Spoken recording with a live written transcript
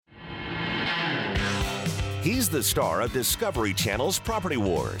He's the star of Discovery Channel's Property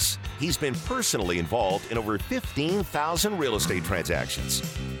Wars. He's been personally involved in over 15,000 real estate transactions.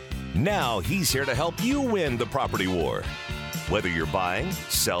 Now he's here to help you win the property war. Whether you're buying,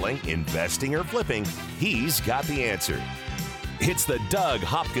 selling, investing, or flipping, he's got the answer. It's the Doug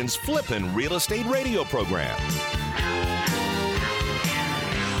Hopkins Flippin' Real Estate Radio Program.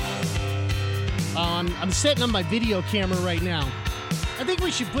 I'm setting up my video camera right now. I think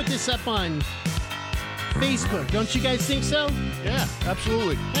we should put this up on Facebook. Don't you guys think so? Yeah,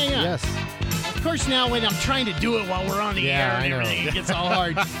 absolutely. Hang on. Yes. Of course, now when I'm trying to do it while we're on the air and everything, it gets all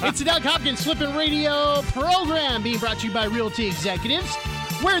hard. It's the Doug Hopkins Flippin' Radio Program being brought to you by Realty Executives,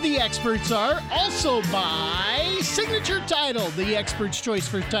 where the experts are. Also by Signature Title, the expert's choice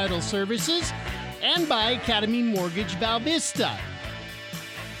for title services, and by Academy Mortgage Val Vista.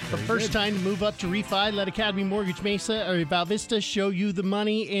 The first time to move up to refi, let Academy Mortgage Mesa or Val Vista show you the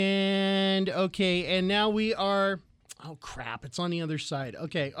money. And now we are. Oh crap! It's on the other side.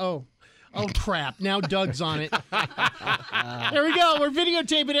 Okay. Oh crap! Now Doug's on it. There we go. We're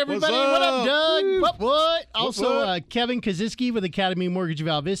videotaping everybody. What up, Doug? What? Also, Kevin Kaziski with Academy Mortgage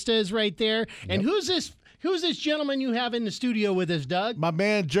Val Vista is right there. And who's this? Who's this gentleman you have in the studio with us, Doug? My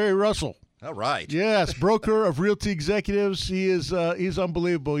man, Jerry Russell. All right. Yes, broker of Realty Executives. He is he's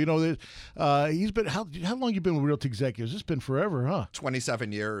unbelievable. You know, he's been how long you been with Realty Executives? It's been forever, huh?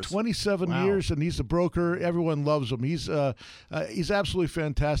 27 years. 27 years, and he's a broker. Everyone loves him. He's absolutely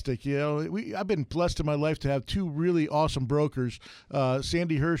fantastic. You know, I've been blessed in my life to have two really awesome brokers,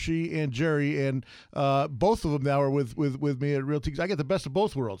 Sandy Hershey and Jerry, and both of them now are with me at Realty. I get the best of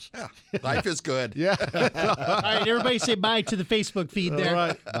both worlds. Yeah, life is good. Yeah. All right, everybody say bye to the Facebook feed there. All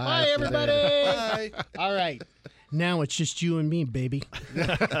right. Bye everybody. Bye. All right. Now it's just you and me, baby.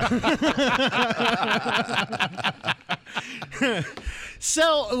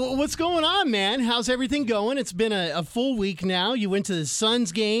 So, what's going on, man? How's everything going? It's been a full week now. You went to the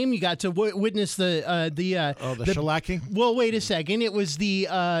Suns game. You got to witness the shellacking. Well, wait a second. It was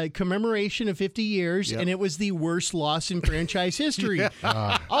the commemoration of 50 years, and it was the worst loss in franchise history.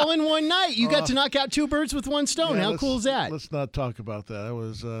 All in one night. You got to knock out two birds with one stone. How cool is that? Let's not talk about that. That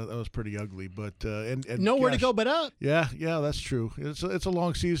was pretty ugly, but and nowhere to go but up. Yeah, that's true. It's a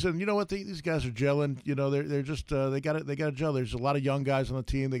long season. You know what? These guys are gelling. You know, they're just they got to gel. There's a lot of young guys on the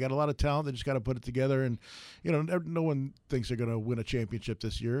team. They got a lot of talent. They just got to put it together. And you know, no one thinks they're going to win a championship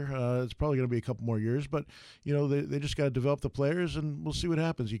this year. It's probably going to be a couple more years, but you know, they just got to develop the players, and we'll see what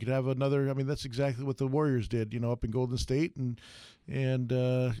happens. You could have another. I mean, that's exactly what the Warriors did. You know, up in Golden State, and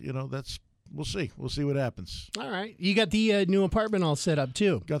you know, that's. We'll see. We'll see what happens. All right. You got the new apartment all set up,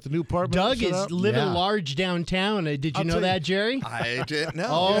 too. Got the new apartment Doug set is up? living large downtown. Did you know that, Jerry? I didn't know.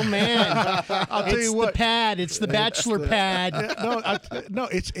 Oh, man. I'll tell you what. It's the pad. It's the bachelor pad. No,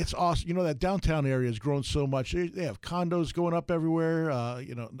 it's awesome. You know, that downtown area has grown so much. They have condos going up everywhere,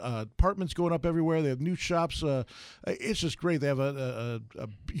 apartments going up everywhere. They have new shops. It's just great. They have a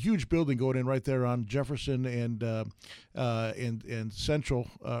huge building going in right there on Jefferson and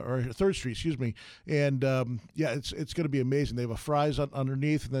Central, or 3rd Street, excuse me. And it's going to be amazing. They have a Fry's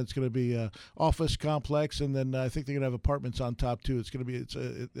underneath, and then it's going to be a office complex, and then I think they're going to have apartments on top too. It's going to be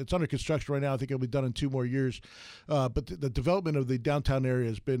it's under construction right now. I think it'll be done in 2 more years. But the development of the downtown area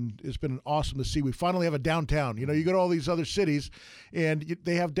has been awesome to see. We finally have a downtown. You know, you go to all these other cities, and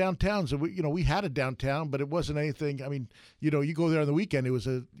they have downtowns, and we had a downtown, but it wasn't anything. I mean, you know, you go there on the weekend, it was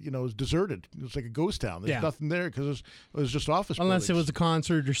deserted. It was like a ghost town. There's nothing there because it was just office unless buildings. It was a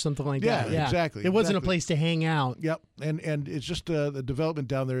concert or something like that. Yeah, exactly. It wasn't a place to hang out. Yep, and it's just the development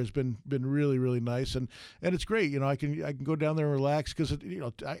down there has been really, really nice, and it's great. You know, I can go down there and relax because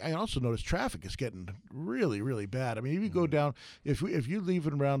I also notice traffic is getting really, really bad. I mean, if you go down, if you leave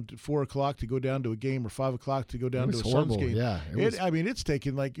at around 4 o'clock to go down to a game or 5 o'clock to go down to a Suns game, it's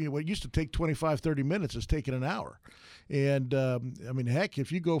taking what used to take 25, 30 minutes is taking an hour. And I mean, heck,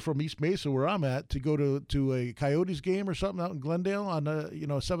 if you go from East Mesa, where I'm at, to go to a Coyotes game or something out in Glendale on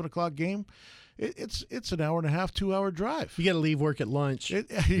a 7 o'clock game, it's an hour and a half, 2 hour drive. You got to leave work at lunch.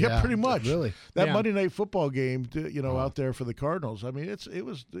 Pretty much. Really, that Monday night football game, out there for the Cardinals. I mean, it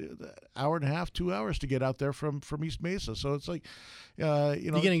was hour and a half, 2 hours to get out there from East Mesa. So it's like, you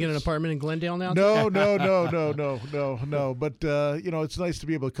going to get an apartment in Glendale now? No. But it's nice to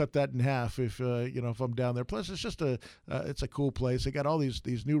be able to cut that in half if I'm down there. Plus, it's just it's a cool place. They got all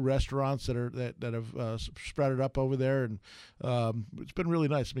these new restaurants that have sprouted up over there, and it's been really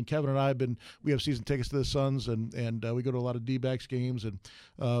nice. I mean, Kevin and I we have season tickets to the Suns, and we go to a lot of D-backs games, and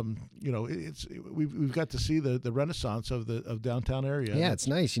we've got to see the renaissance of downtown area. Yeah, it's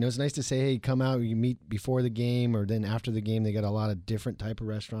nice. It's nice to say, hey, come out. You meet before the game, or then after the game. They got a lot of different type of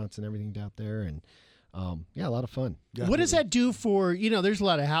restaurants and everything out there, and Yeah, a lot of fun. What does that do for, there's a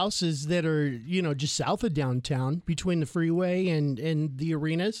lot of houses that are, just south of downtown between the freeway and the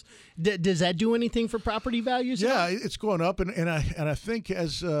arenas. Does that do anything for property values? Yeah, it's going up, and I think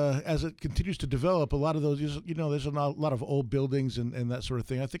as it continues to develop, a lot of those, there's a lot of old buildings and that sort of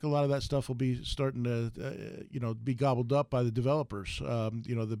thing. I think a lot of that stuff will be starting to, be gobbled up by the developers.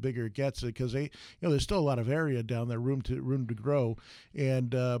 The bigger it gets, because there's still a lot of area down there, room to grow,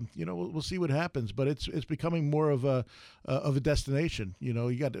 and we'll see what happens. But it's becoming more of a destination.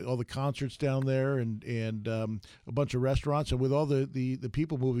 You got all the concerts down there and a bunch of restaurants, and with all the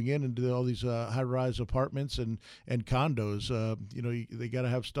people moving in into all these high-rise apartments and condos, they got to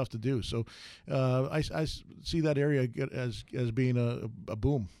have stuff to do. So I see that area as being a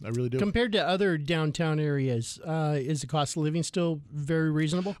boom. I really do. Compared to other downtown areas, is the cost of living still very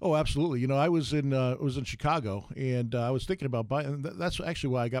reasonable? Oh, absolutely. I was in Chicago, and I was thinking about buying. And that's actually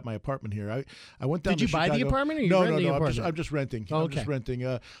why I got my apartment here. I went down. Did you to buy Chicago. the apartment, or you no, rent the apartment? I'm just renting. Oh, okay. I'm just renting.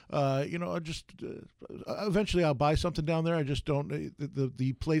 Eventually I'll buy something down there. I just don't.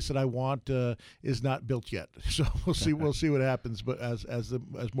 The place that I want is not built yet, so we'll see. We'll see what happens. But as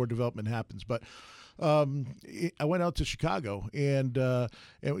more development happens, but. I went out to Chicago, and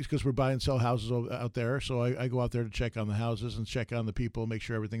it was because we're buying and sell houses out there. So I go out there to check on the houses and check on the people, make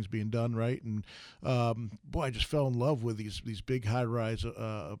sure everything's being done right. And I just fell in love with these big high-rise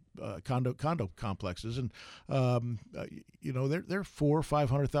condo complexes, and they're $400,000 or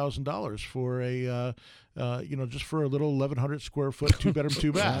 $500,000 for a just for a little 1,100 square foot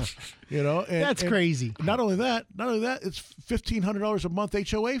 2-bedroom 2-bath. That's crazy. Not only that, it's $1,500 a month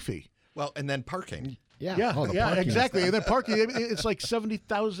HOA fee. Well, and then parking. Yeah, exactly. And then parking, it's like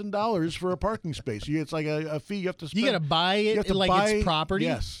 $70,000 for a parking space. It's like a fee you have to spend. You got to buy it it's property?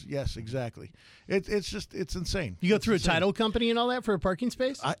 Yes, exactly. It's insane. You go through a title company and all that for a parking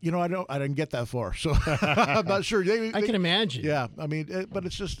space? I didn't get that far, so I'm not sure. I can imagine. Yeah, I mean, but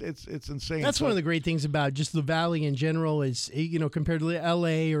it's just it's insane. That's one of the great things about just the Valley in general is, compared to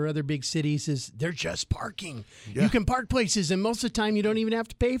L.A. or other big cities, is they're just parking. Yeah. You can park places, and most of the time you don't even have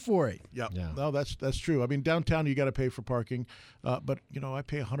to pay for it. Yeah. No, that's true. I mean, downtown you got to pay for parking, but I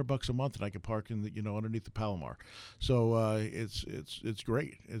pay $100 a month and I can park in underneath the Palomar. So it's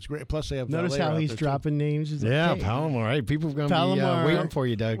great. It's great. Plus they have notice valet how he's dropping names. He's like, hey, Palomar. Hey, people are going to be waiting for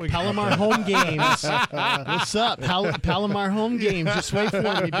you, Doug. Palomar Home Games. What's up? Palomar Home Games. Just wait for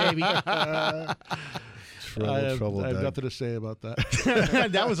me, baby. Trouble, I have nothing to say about that.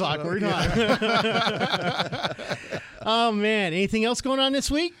 That was awkward, huh? Oh, man. Anything else going on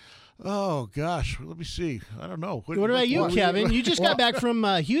this week? Oh, gosh. Let me see. I don't know. What about you, Kevin? You just got back from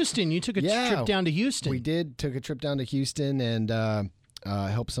Houston. You took a trip down to Houston. We did. Took a trip down to Houston and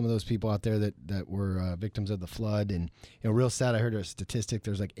helped some of those people out there that were victims of the flood. And, real sad, I heard a statistic.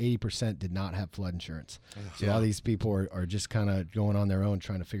 There's like 80% did not have flood insurance. So all these people are just kind of going on their own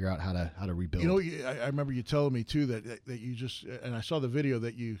trying to figure out how to rebuild. I remember you telling me, too, that you just, and I saw the video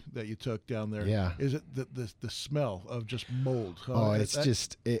that you took down there. Yeah. Is it the smell of just mold?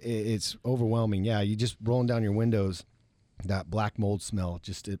 It's overwhelming. Yeah, you just rolling down your windows. That black mold smell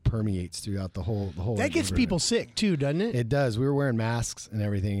it permeates throughout the whole. That gets people sick too, doesn't it? It does. We were wearing masks and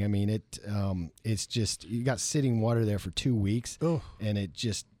everything. I mean, it's just you got sitting water there for 2 weeks, and it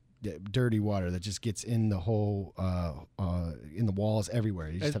just dirty water that just gets in the whole in the walls everywhere.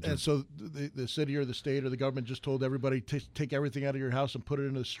 You just have to. And so the city or the state or the government just told everybody to take everything out of your house and put it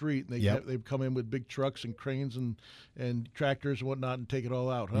in the street, and they come in with big trucks and cranes and tractors and whatnot and take it all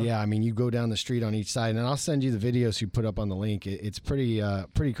out. Huh? Yeah, I mean, you go down the street on each side, and I'll send you the videos you put up on the link. It's pretty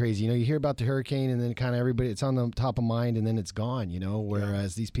crazy. You hear about the hurricane, and then kind of everybody, it's on the top of mind, and then it's gone.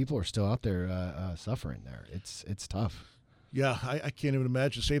 Whereas these people are still out there suffering there. It's tough. Yeah, I can't even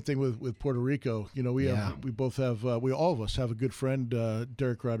imagine. Same thing with Puerto Rico. All of us have a good friend,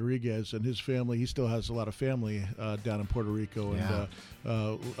 Derek Rodriguez, and his family. He still has a lot of family down in Puerto Rico. And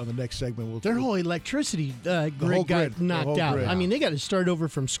on the next segment, their whole electricity grid got knocked out. Grid. I mean, they got to start over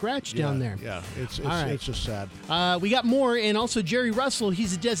from scratch down there. Yeah, it's just sad. We got more, and also Jerry Russell.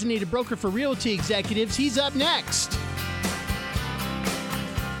 He's a designated broker for realty executives. He's up next.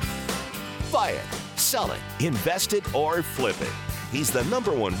 Buy it, sell it, invest it, or flip it. He's the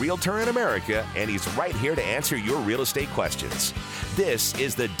 #1 realtor in America, and he's right here to answer your real estate questions. This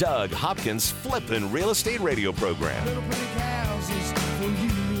is the Doug Hopkins Flippin' Real Estate Radio Program.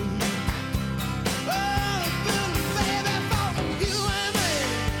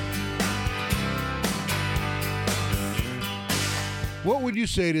 What would you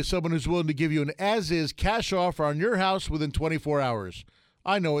say to someone who's willing to give you an as-is cash offer on your house within 24 hours?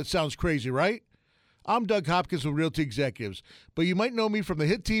 I know it sounds crazy, right? I'm Doug Hopkins with Realty Executives, but you might know me from the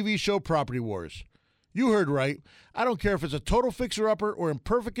hit TV show Property Wars. You heard right. I don't care if it's a total fixer-upper or in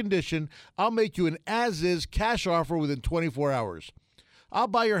perfect condition, I'll make you an as-is cash offer within 24 hours. I'll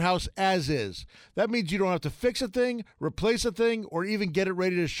buy your house as is. That means you don't have to fix a thing, replace a thing, or even get it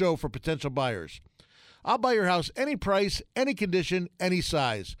ready to show for potential buyers. I'll buy your house any price, any condition, any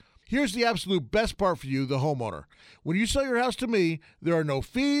size. Here's the absolute best part for you, the homeowner. When you sell your house to me, there are no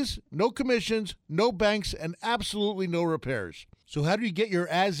fees, no commissions, no banks, and absolutely no repairs. So how do you get your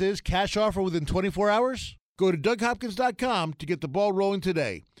as-is cash offer within 24 hours? Go to DougHopkins.com to get the ball rolling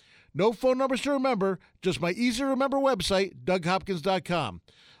today. No phone numbers to remember, just my easy-to-remember website, DougHopkins.com.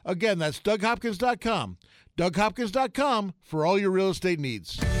 Again, that's DougHopkins.com. DougHopkins.com for all your real estate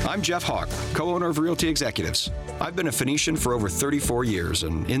needs. I'm Jeff Hawk, co-owner of Realty Executives. I've been a Phoenician for over 34 years,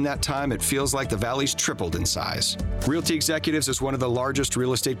 and in that time, it feels like the Valley's tripled in size. Realty Executives is one of the largest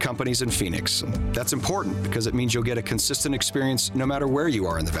real estate companies in Phoenix. That's important because it means you'll get a consistent experience no matter where you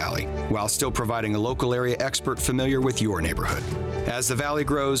are in the Valley, while still providing a local area expert familiar with your neighborhood. As the Valley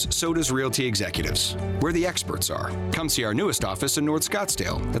grows, so does Realty Executives, where the experts are. Come see our newest office in North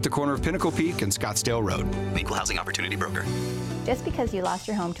Scottsdale at the corner of Pinnacle Peak and Scottsdale Road. Equal Housing Opportunity Broker. Just because you lost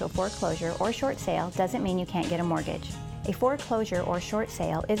your home to a foreclosure or short sale doesn't mean you can't get a mortgage. A foreclosure or short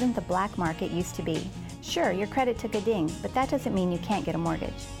sale isn't the black market used to be. Sure, your credit took a ding, but that doesn't mean you can't get a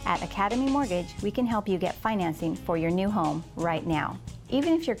mortgage. At Academy Mortgage, we can help you get financing for your new home right now.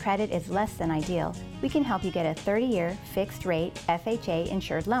 Even if your credit is less than ideal, we can help you get a 30-year fixed-rate FHA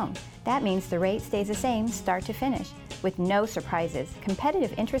insured loan. That means the rate stays the same start to finish, with no surprises,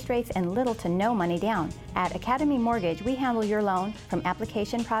 competitive interest rates, and little to no money down. At Academy Mortgage, we handle your loan from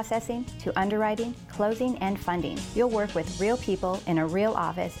application processing to underwriting, closing, and funding. You'll work with real people in a real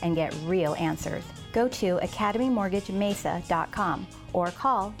office and get real answers. Go to academymortgagemesa.com or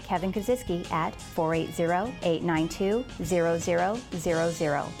call Kevin Kaziski at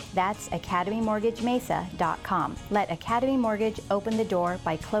 480-892-0000. That's academymortgagemesa.com. Let Academy Mortgage open the door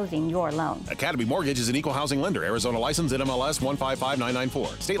by closing your loan. Academy Mortgage is an equal housing lender. Arizona license NMLS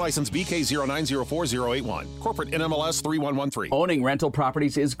 155994. State license BK0904081. Corporate NMLS 3113. Owning rental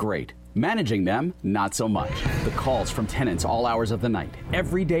properties is great. Managing them, not so much. The calls from tenants all hours of the night,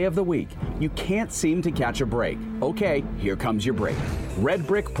 every day of the week. You can't seem to catch a break. Okay, here comes your break. Red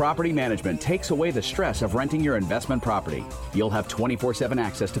Brick Property Management takes away the stress of renting your investment property. You'll have 24/7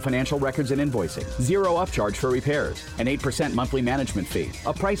 access to financial records and invoicing, zero upcharge for repairs, an 8% monthly management fee,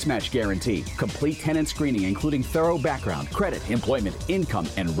 a price match guarantee, complete tenant screening including thorough background, credit, employment, income,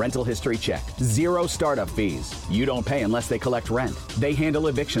 and rental history check, zero startup fees. You don't pay unless they collect rent. They handle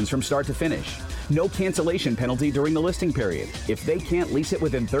evictions from start to finish. No cancellation penalty during the listing period. If they can't lease it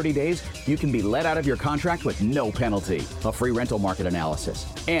within 30 days, you can be let out of your contract with no penalty. A free rental market analysis.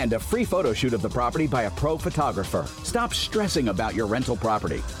 And a free photo shoot of the property by a pro photographer. Stop stressing about your rental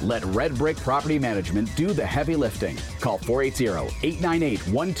property. Let Red Brick Property Management do the heavy lifting. Call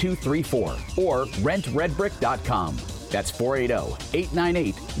 480-898-1234 or rentredbrick.com. That's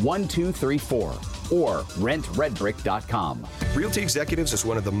 480-898-1234. or rentredbrick.com. Realty Executives is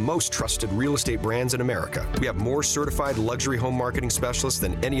one of the most trusted real estate brands in America. We have more certified luxury home marketing specialists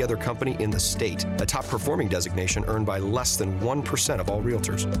than any other company in the state, a top performing designation earned by less than 1% of all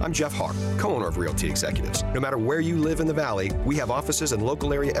realtors. I'm Jeff Hawk, co-owner of Realty Executives. No matter where you live in the Valley, we have offices and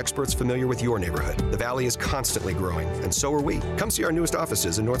local area experts familiar with your neighborhood. The Valley is constantly growing, and so are we. Come see our newest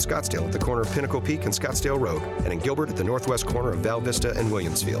offices in North Scottsdale at the corner of Pinnacle Peak and Scottsdale Road, and in Gilbert at the northwest corner of Val Vista and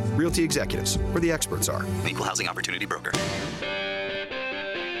Williamsfield. Realty Executives, where the experts are. Equal Housing Opportunity Broker.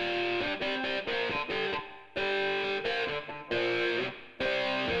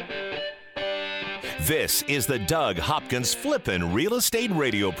 This is the Doug Hopkins Flippin' Real Estate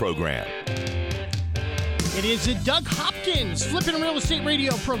Radio Program. It is the Doug Hopkins Flippin' Real Estate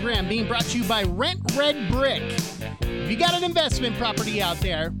Radio Program being brought to you by Rent Red Brick. If you got an investment property out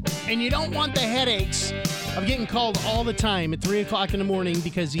there and you don't want the headaches of getting called all the time at 3 o'clock in the morning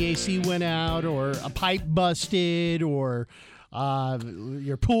because the AC went out or a pipe busted or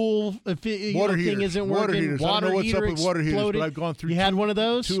your pool thing isn't working. Water heaters. I don't know what's up with water heaters, exploded. but I've gone through. You had one of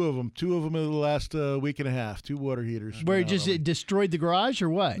those? Two of them in the last week and a half. 2 water heaters. Where it destroyed the garage or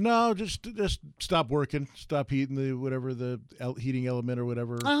what? No, just stop working. Stop heating the heating element or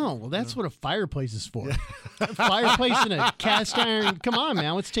whatever. Oh, well, that's what a fireplace is for. A fireplace and a cast iron. Come on,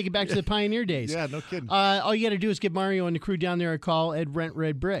 man. Let's take it back to the pioneer days. Yeah, no kidding. All you got to do is give Mario and the crew down there a call at Rent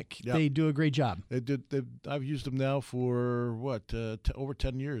Red Brick. Yep. They do a great job. I've used them now for over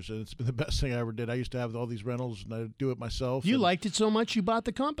 10 years, and it's been the best thing I ever did. I used to have all these rentals, and I do it myself. You liked it so much you bought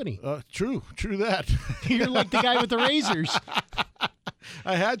the company. True that. You're like the guy with the razors.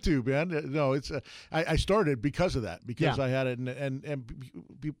 I had to, man. No, it's I started because of that, because I had it, and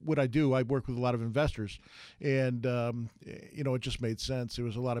what I do, I work with a lot of investors, and it just made sense. There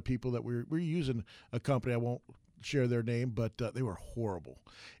was a lot of people that were using a company. I won't share their name, but they were horrible.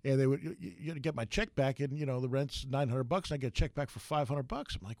 And they would you get my check back, and the rent's $900, and I get a check back for $500. I'm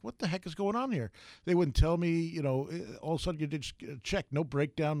like, what the heck is going on here? They wouldn't tell me. All of a sudden you did a check, no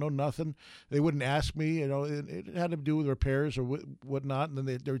breakdown, no nothing. They wouldn't ask me. It had to do with repairs or whatnot, and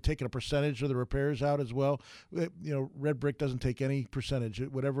then they were taking a percentage of the repairs out as well. Red Brick doesn't take any percentage.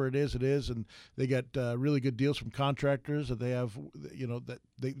 Whatever it is, and they get really good deals from contractors that they have, that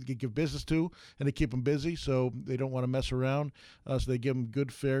they give business to, and they keep them busy. So they don't want to mess around, so they give them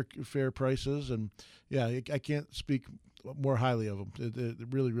good, fair prices. And I can't speak more highly of them. They're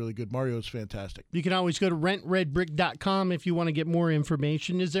really, really good. Mario is fantastic. You can always go to rentredbrick.com if you want to get more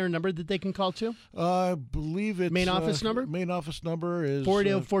information. Is there a number that they can call to? I believe it's main office number. Main office number is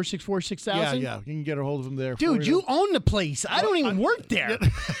 480-464-6000. Yeah, you can get a hold of them there. Dude, you own the place. I don't even work there.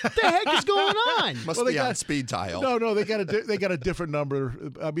 What the heck is going on? Must be on speed dial. No, they got a different thumber.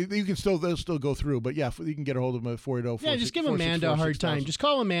 I mean, they'll still go through, but you can get a hold of them at 480. Yeah, just give Amanda a hard time. Just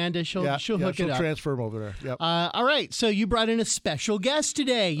call Amanda. She'll hook it up. Transfer them over there. Yep. All right. So you brought in a special guest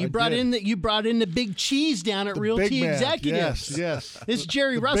today. You brought in the big cheese down at Realty Executives. Yes. This is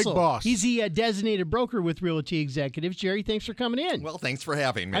Jerry Russell. Big boss. He's the designated broker with Realty Executives. Jerry, thanks for coming in. Well, thanks for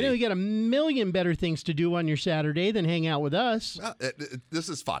having me. I know you got a million better things to do on your Saturday than hang out with us. This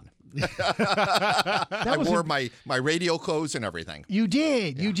is fun. I wore my radio clothes and everything. You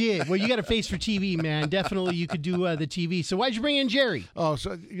did. Yeah. You did. Well, you got a face for TV, man. Definitely you could do the TV. So why'd you bring in Jerry? Oh,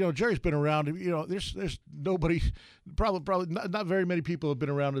 so, Jerry's been around. There's nobody, probably not very many people have been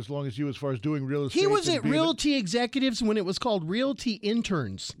around as long as you as far as doing real estate. He was at Realty Executives when it was called Realty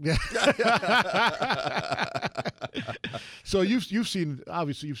Interns. So you've seen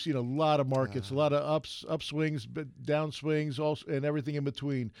a lot of markets, a lot of upswings, downswings, also, and everything in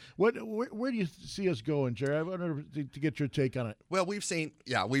between. Where do you see us going, Jerry? I wanted to get your take on it. Well, we've seen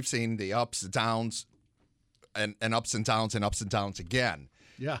the ups, downs, and ups and downs and ups and downs again.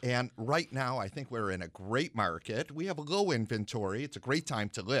 Yeah. And right now, I think we're in a great market. We have a low inventory. It's a great time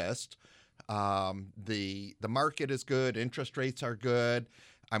to list. The market is good. Interest rates are good.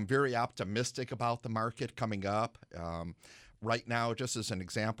 I'm very optimistic about the market coming up. Right now, just as an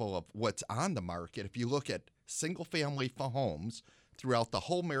example of what's on the market, if you look at single-family homes throughout the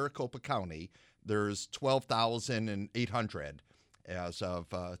whole Maricopa County, there's 12,800 as of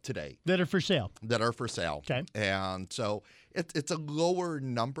today. That are for sale. Okay. And so it's a lower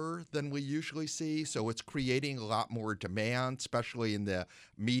number than we usually see, so it's creating a lot more demand, especially in the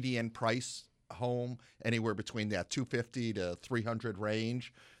median price home, anywhere between that $250 to $300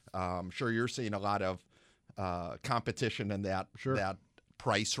 range. I'm sure you're seeing a lot of competition in that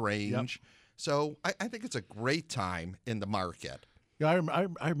price range. Yep. So I think it's a great time in the market. Yeah,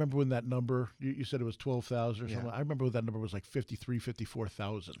 I remember when that number, you said it was 12,000 or something. I remember when that number was like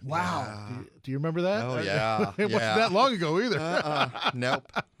 54,000. Wow. Do you remember that? Oh, yeah. It wasn't that long ago either.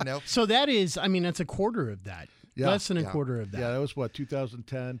 Nope. So that's a quarter of that. Yeah. Less than a quarter of that. Yeah, that was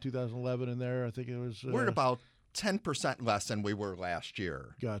 2010, 2011 in there. I think it was. We're at about 10% less than we were last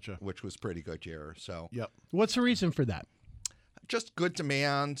year. Gotcha. Which was pretty good year. So. Yep. What's the reason for that? Just good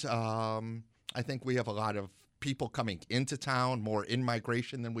demand. I think we have a lot of people coming into town, more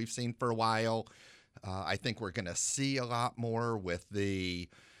in-migration than we've seen for a while. I think we're going to see a lot more with the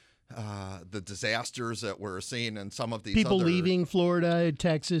disasters that we're seeing in some of these people leaving Florida,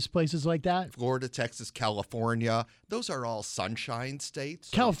 Texas, places like that. Florida, Texas, California. Those are all sunshine states.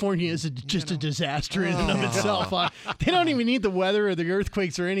 So, California is just a disaster in and of itself. They don't even need the weather or the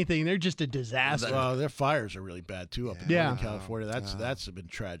earthquakes or anything. They're just a disaster. Well, their fires are really bad too up in California. That's been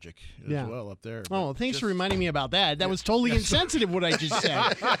tragic as well up there. Oh, thanks for reminding me about that. That was totally insensitive what I just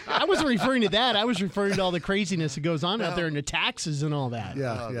said. I wasn't referring to that. I was referring to all the craziness that goes on out there and the taxes and all that.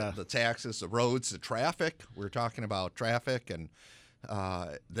 The taxes, the roads, the traffic. We're talking about traffic, and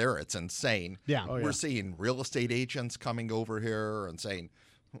there it's insane. Yeah. We're seeing real estate agents coming over here and saying,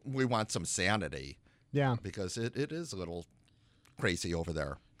 we want some sanity. Yeah. Because it is a little crazy over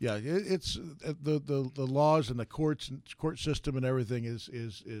there. Yeah, it's the laws and the court system and everything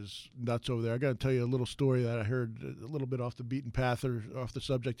is nuts over there. I got to tell you a little story that I heard a little bit off the beaten path or off the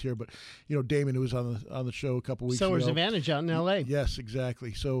subject here, but Damon, who was on the show a couple weeks ago. Sower's Advantage out in L.A. Yes,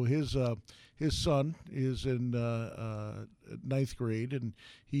 exactly. So his son is in ninth grade, and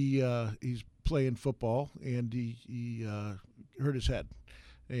he's playing football, and he hurt his head.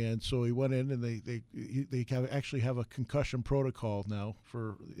 And so he went in, and they actually have a concussion protocol now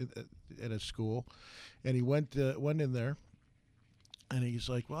at his school. And he went in there, and he's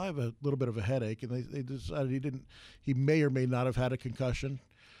like, "Well, I have a little bit of a headache." And they decided he may or may not have had a concussion.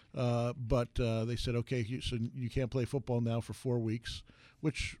 But they said, okay, so you can't play football now for 4 weeks,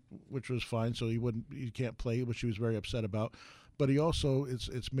 which was fine. So he can't play, which he was very upset about. But he also, it's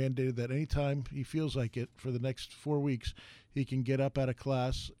mandated that anytime he feels like it for the next 4 weeks, he can get up out of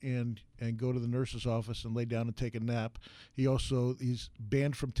class and go to the nurse's office and lay down and take a nap. He's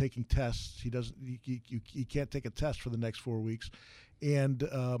banned from taking tests. He can't take a test for the next 4 weeks. And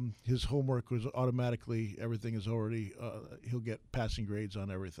his homework was automatically, everything is already, he'll get passing grades on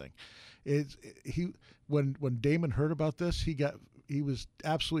everything. When Damon heard about this, he was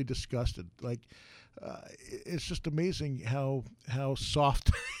absolutely disgusted. Like, it's just amazing how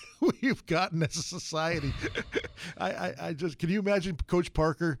soft we've gotten as a society. I just, can you imagine Coach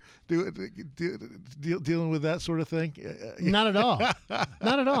Parker dealing with that sort of thing? Not at all.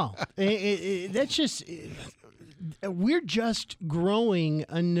 Not at all. That's just. We're just growing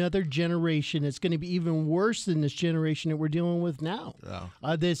another generation that's going to be even worse than this generation that we're dealing with now.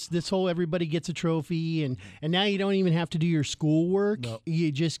 Oh. This whole everybody gets a trophy, and now you don't even have to do your schoolwork. Nope.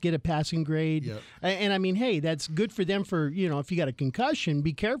 You just get a passing grade. Yep. And I mean, hey, that's good for them for, if you got a concussion,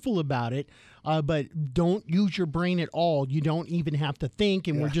 be careful about it. But don't use your brain at all. You don't even have to think,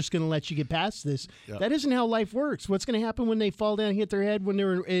 and we're just going to let you get past this. Yep. That isn't how life works. What's going to happen when they fall down and hit their head when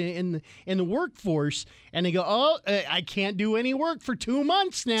they're in the workforce, and they go, I can't do any work for 2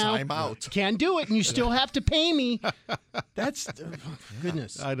 months now. Time out. Can't do it, and you still have to pay me. That's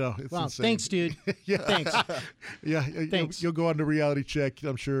goodness. I know. It's insane. Thanks, dude. Thanks. Yeah, thanks. You'll go on to Reality Check,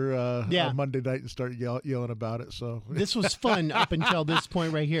 I'm sure, on Monday night and start yelling about it. So this was fun up until this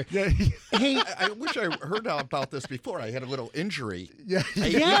point right here. Yeah. Hey, I wish I heard about this before. I had a little injury 8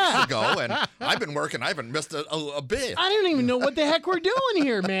 weeks ago, and I've been working. I haven't missed a bit. I don't even know what the heck we're doing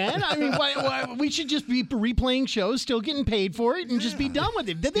here, man. I mean, why we should just be replaying shows, still getting paid for it, and just be done with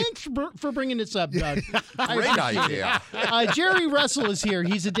it. Thanks for bringing this up, Doug. Great idea. Jerry Russell is here.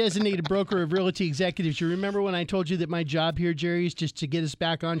 He's a designated broker of Realty Executives. You remember when I told you that my job here, Jerry, is just to get us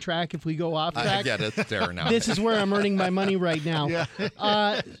back on track if we go off track? I get it there now. This is where I'm earning my money right now.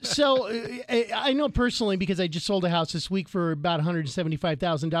 Yeah. So I know personally, because I just sold a house this week for about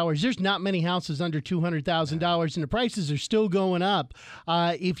 $175,000. There's not many houses under $200,000, and the prices are still going up.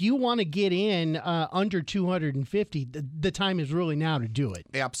 If you want to get in under $250,000, the time is really now to do it.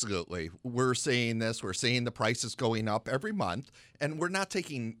 Absolutely. We're seeing this. We're seeing the prices going up every month, and we're not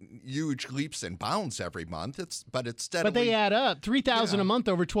taking huge leaps and bounds every month. But it's steadily. But they add up. $3,000 a month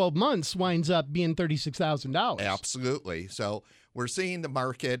over 12 months winds up being $36,000. Absolutely. So we're seeing the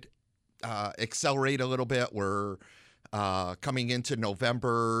market accelerate a little bit. We're coming into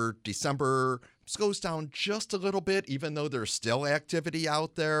November, December. This goes down just a little bit, even though there's still activity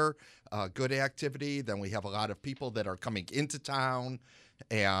out there, good activity. Then we have a lot of people that are coming into town.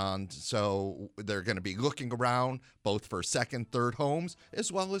 And so they're going to be looking around both for second, third homes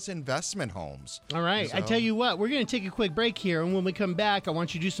as well as investment homes. All right. So, I tell you what, we're going to take a quick break here. And when we come back, I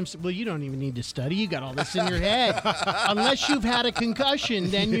want you to do some. Well, you don't even need to study. You got all this in your head. Unless you've had a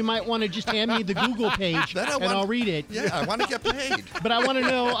concussion, then you might want to just hand me the Google page I'll read it. Yeah, I want to get paid. But I want to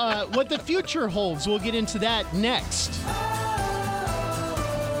know what the future holds. We'll get into that next.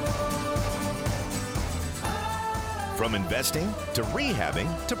 From investing to rehabbing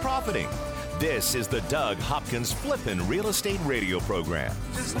to profiting, this is the Doug Hopkins Flippin' Real Estate Radio Program.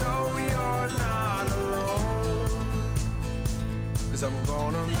 Just know you're not alone, 'cause I'm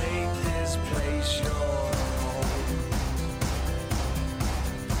gonna make this place your home.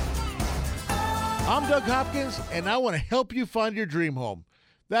 I'm Doug Hopkins, and I want to help you find your dream home.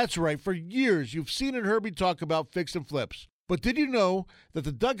 That's right. For years, you've seen and heard me talk about fix and flips. But did you know that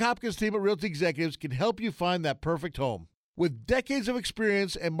the Doug Hopkins team at Realty Executives can help you find that perfect home? With decades of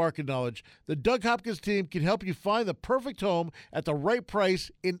experience and market knowledge, the Doug Hopkins team can help you find the perfect home at the right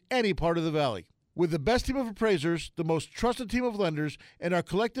price in any part of the Valley. With the best team of appraisers, the most trusted team of lenders, and our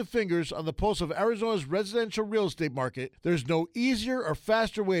collective fingers on the pulse of Arizona's residential real estate market, there's no easier or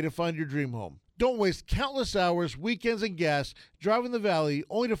faster way to find your dream home. Don't waste countless hours, weekends, and gas driving the Valley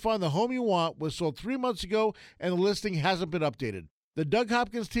only to find the home you want was sold 3 months ago and the listing hasn't been updated. The Doug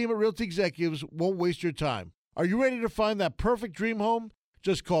Hopkins team at Realty Executives won't waste your time. Are you ready to find that perfect dream home?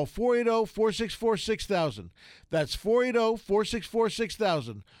 Just call 480-464-6000. That's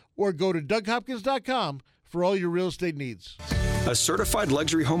 480-464-6000. Or go to DougHopkins.com for all your real estate needs. A certified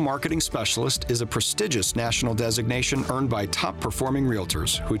luxury home marketing specialist is a prestigious national designation earned by top-performing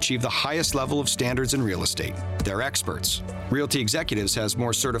realtors who achieve the highest level of standards in real estate. They're experts. Realty Executives has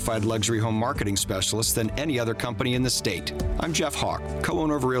more certified luxury home marketing specialists than any other company in the state. I'm Jeff Hawk,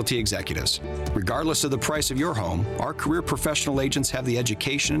 co-owner of Realty Executives. Regardless of the price of your home, our career professional agents have the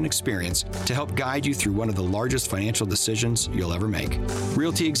education and experience to help guide you through one of the largest financial decisions you'll ever make.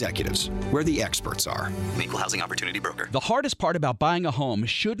 Realty Executives, where the experts are. Equal Housing Opportunity Broker. The hardest part about buying a home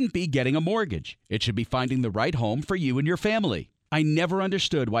shouldn't be getting a mortgage. It should be finding the right home for you and your family. I never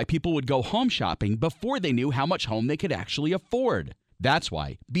understood why people would go home shopping before they knew how much home they could actually afford. That's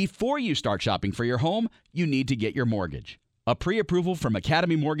why, before you start shopping for your home, you need to get your mortgage. A pre-approval from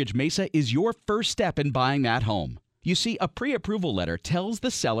Academy Mortgage Mesa is your first step in buying that home. You see, a pre-approval letter tells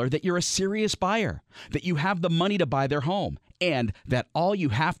the seller that you're a serious buyer, that you have the money to buy their home, and that all you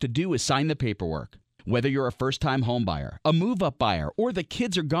have to do is sign the paperwork. Whether you're a first-time home buyer, a move-up buyer, or the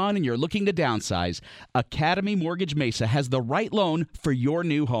kids are gone and you're looking to downsize, Academy Mortgage Mesa has the right loan for your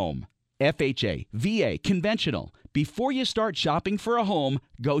new home. FHA, VA, conventional. Before you start shopping for a home,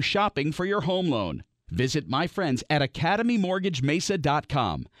 go shopping for your home loan. Visit my friends at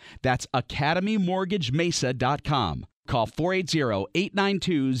academymortgagemesa.com. That's academymortgagemesa.com. Call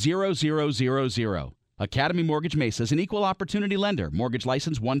 480-892-0000. Academy Mortgage Mesa is an equal opportunity lender. Mortgage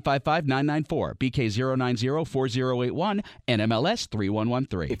license 155994, BK0904081, NMLS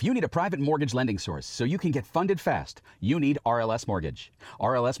 3113. If you need a private mortgage lending source so you can get funded fast, you need RLS Mortgage.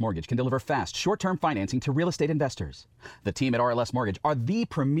 RLS Mortgage can deliver fast, short-term financing to real estate investors. The team at RLS Mortgage are the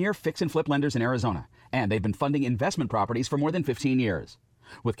premier fix and flip lenders in Arizona, and they've been funding investment properties for more than 15 years.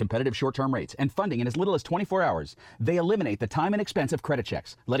 With competitive short-term rates and funding in as little as 24 hours, they eliminate the time and expense of credit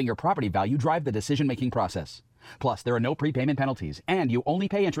checks, letting your property value drive the decision-making process. Plus, there are no prepayment penalties, and you only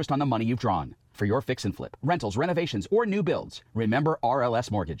pay interest on the money you've drawn. For your fix and flip, rentals, renovations, or new builds, remember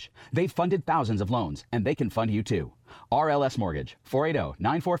RLS Mortgage. They've funded thousands of loans, and they can fund you too. RLS Mortgage,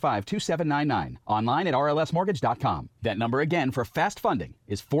 480-945-2799. Online at rlsmortgage.com. That number again for fast funding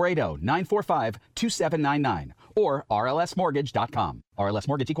is 480-945-2799 or rlsmortgage.com. RLS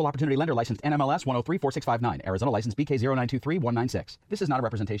Mortgage Equal Opportunity Lender licensed NMLS 1034659. Arizona license BK0923196. This is not a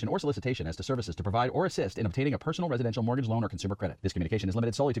representation or solicitation as to services to provide or assist in obtaining a personal residential mortgage loan or consumer credit. This communication is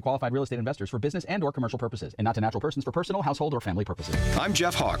limited solely to qualified real estate investors for business and or commercial purposes and not to natural persons for personal, household, or family purposes. I'm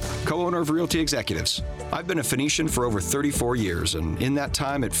Jeff Hawk, co-owner of Realty Executives. I've been a Phoenician for over 34 years, and in that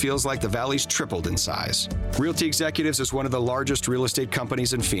time, it feels like the Valley's tripled in size. Realty Executives is one of the largest real estate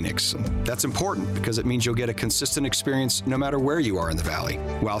companies in Phoenix. That's important because it means you'll get a consistent experience no matter where you are in the Valley,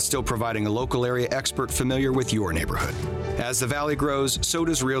 while still providing a local area expert familiar with your neighborhood. As the Valley grows, so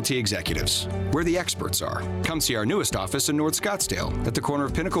does Realty Executives, where the experts are. Come see our newest office in North Scottsdale at the corner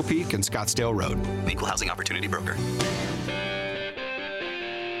of Pinnacle Peak and Scottsdale Road. Equal Housing Opportunity Broker.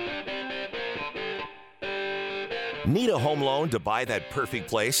 Need a home loan to buy that perfect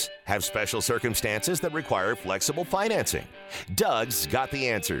place? Have special circumstances that require flexible financing? Doug's got the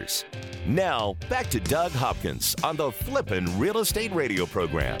answers. Now, back to Doug Hopkins on the Flippin' Real Estate Radio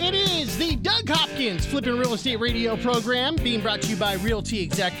program. It is the Doug Hopkins Flippin' Real Estate Radio program, being brought to you by Realty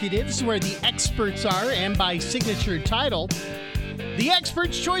Executives, where the experts are, and by Signature Title. The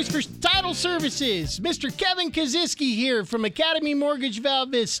expert's choice for title services, Mr. Kevin Kaziski here from Academy Mortgage Val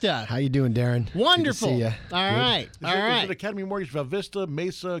Vista. How you doing, Darren? Wonderful. Good to see ya. All right. Is it Academy Mortgage Val Vista,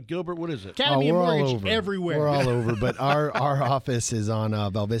 Mesa, Gilbert? What is it? Academy we're Mortgage all over. everywhere. We're all over, but our office is on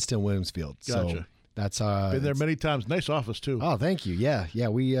Val Vista and Williamsfield. Gotcha. So that's Been there many times. Nice office too. Oh, thank you. Yeah.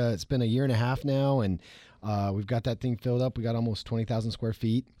 We it's been a year and a half now, and we've got that thing filled up. We got almost 20,000 square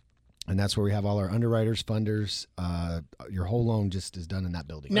feet. And that's where we have all our underwriters, funders. Your whole loan just is done in that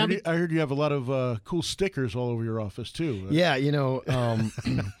building. Now, I heard you have a lot of cool stickers all over your office, too. Yeah,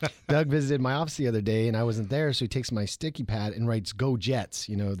 Doug visited my office the other day, and I wasn't there, so he takes my sticky pad and writes "Go Jets,"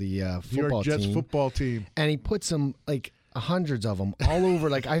 the New football York Jets team. football team. And he puts them, hundreds of them all over.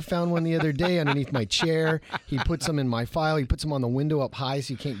 Like, I found one the other day underneath my chair. He puts them in my file. He puts them on the window up high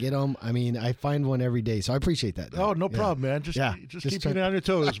so you can't get them. I mean, I find one every day, so I appreciate that. Oh, no problem, man. Just keep it on your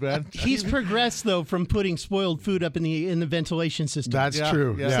toes, man. He's progressed though from putting spoiled food up in the ventilation system. That's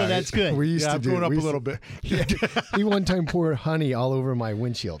true. Yeah. So that's good. We used to do going up we a used little to- bit. He one time poured honey all over my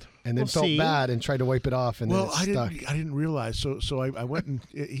windshield, and then felt bad and tried to wipe it off, and then it stuck. I didn't realize. So I went and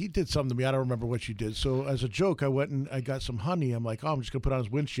he did something to me. I don't remember what you did. So as a joke, I went and I got some honey. I'm like, I'm just gonna put it on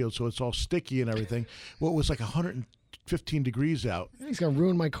his windshield so it's all sticky and everything. Well, it was like 100 15 degrees out. He's gonna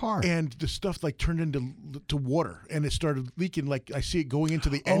ruin my car. And the stuff like turned into water, and it started leaking. Like I see it going into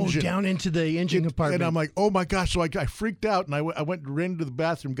the engine. Down into the engine compartment. And I'm like, oh my gosh! So I freaked out, and I ran into the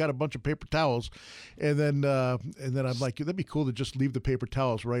bathroom, got a bunch of paper towels, and then I'm like, that'd be cool to just leave the paper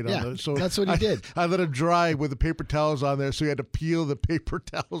towels right on. So that's what he did. I let him dry with the paper towels on there, so he had to peel the paper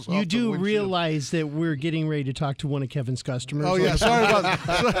towels off. You do realize that we're getting ready to talk to one of Kevin's customers. Oh yeah, sorry about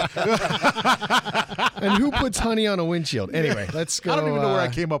that. And who puts honey on a windshield? Anyway, let's go. I don't even know where I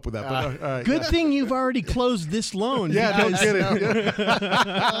came up with that. But all right. Good thing you've already closed this loan. Yeah, no kidding.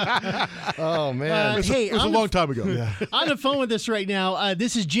 Oh man, it was a long time ago. Yeah. On the phone with us right now,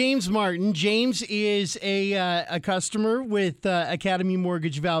 this is James Martin. James is a customer with Academy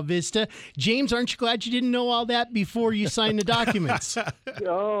Mortgage Val Vista. James, aren't you glad you didn't know all that before you signed the documents?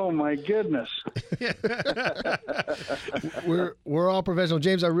 Oh my goodness. We're all professional.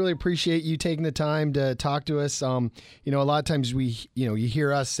 James, I really appreciate you taking the time to talk to us. A lot of times you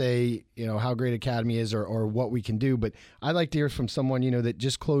hear us say, how great Academy is or what we can do, but I'd like to hear from someone, that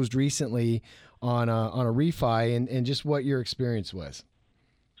just closed recently on a refi and just what your experience was.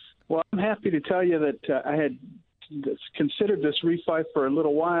 Well, I'm happy to tell you that I had considered this refi for a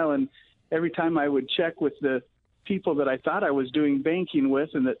little while, and every time I would check with the people that I thought I was doing banking with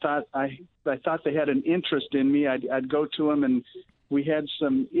and that I thought they had an interest in me, I'd go to them, and we had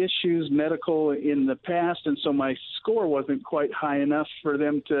some issues medical in the past, and so my score wasn't quite high enough for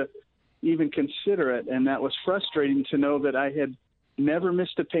them to even consider it, and that was frustrating to know that I had never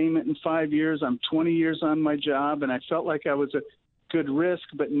missed a payment in 5 years. I'm 20 years on my job, and I felt like I was a good risk,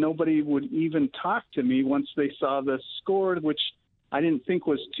 but nobody would even talk to me once they saw the score, which I didn't think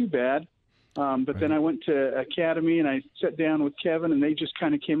was too bad. But then I went to Academy, and I sat down with Kevin, and they just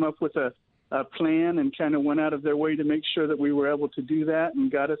kind of came up with a plan and kind of went out of their way to make sure that we were able to do that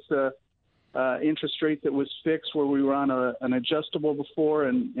and got us a interest rate that was fixed where we were on an adjustable before,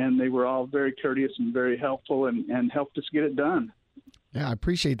 and they were all very courteous and very helpful and helped us get it done. Yeah, I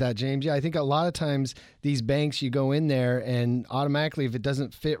appreciate that, James. Yeah, I think a lot of times these banks, you go in there and automatically if it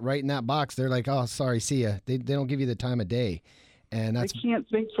doesn't fit right in that box, they're like, oh, sorry, see ya. They don't give you the time of day. And they can't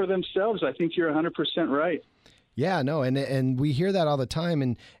think for themselves. I think you're 100% right. Yeah, no, and we hear that all the time,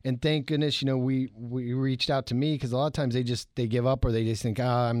 and thank goodness, we reached out to me because a lot of times they give up or they just think,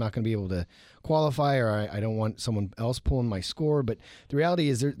 I'm not going to be able to qualify, or I don't want someone else pulling my score. But the reality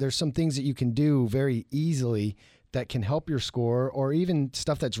is there's some things that you can do very easily that can help your score, or even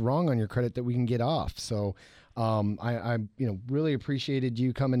stuff that's wrong on your credit that we can get off. So I really appreciated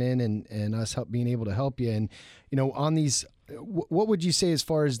you coming in and us being able to help you. And on these. What would you say as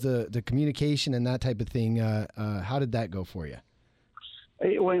far as the communication and that type of thing? How did that go for you?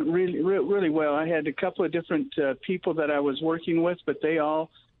 It went really, really well. I had a couple of different people that I was working with, but they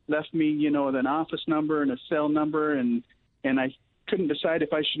all left me, an office number and a cell number, and I couldn't decide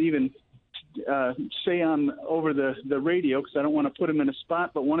if I should even say on over the radio because I don't want to put them in a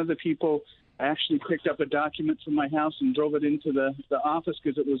spot. But one of the people actually picked up a document from my house and drove it into the office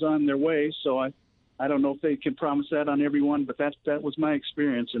because it was on their way. So I don't know if they can promise that on everyone, but that was my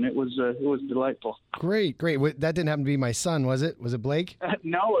experience, and it was delightful. Great. That didn't happen to be my son, was it? Was it Blake?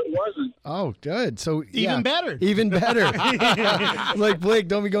 No, it wasn't. Oh, good. So even better. Like Blake,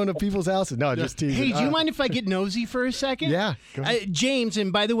 don't be going to people's houses. No, just teasing. Hey, do you mind if I get nosy for a second? Yeah. Go ahead. James,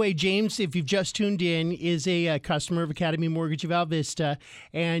 and by the way, James, if you've just tuned in, is a customer of Academy Mortgage of Val Vista,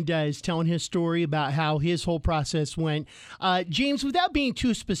 and is telling his story about how his whole process went. James, without being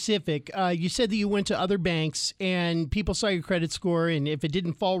too specific, you said that you went to other banks and people saw your credit score, and if it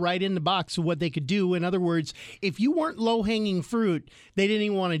didn't fall right in the box of what they could do, in other words, if you weren't low-hanging fruit, they didn't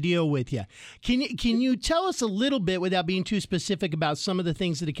even want to deal with you. Can you tell us a little bit, without being too specific, about some of the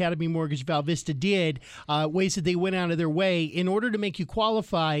things that Academy Mortgage Val Vista did, ways that they went out of their way in order to make you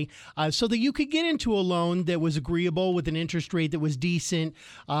qualify so that you could get into a loan that was agreeable with an interest rate that was decent,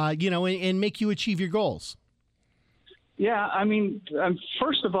 and make you achieve your goals? Yeah, I mean,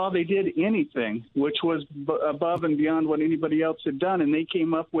 first of all, they did anything, which was above and beyond what anybody else had done, and they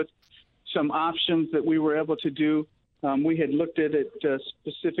came up with some options that we were able to do. We had looked at it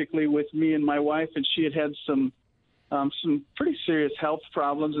specifically with me and my wife, and she had some pretty serious health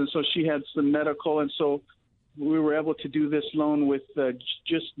problems, and so she had some medical, and so we were able to do this loan with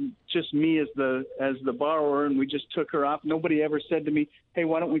just me as the borrower, and we just took her off. Nobody ever said to me, "Hey,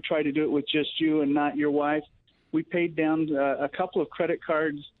 why don't we try to do it with just you and not your wife?" We paid down a couple of credit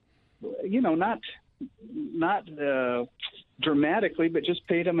cards, not dramatically, but just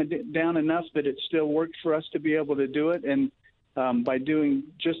paid them down enough that it still worked for us to be able to do it. And by doing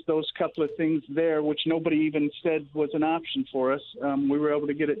just those couple of things there, which nobody even said was an option for us, we were able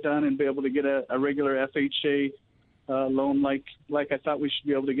to get it done and be able to get a regular FHA loan like I thought we should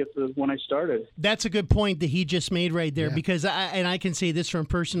be able to get when I started. That's a good point that he just made right there, because I can say this from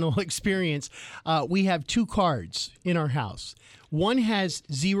personal experience. We have 2 cards in our house. One has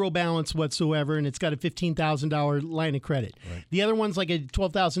zero balance whatsoever, and it's got a $15,000 line of credit. Right. The other one's like a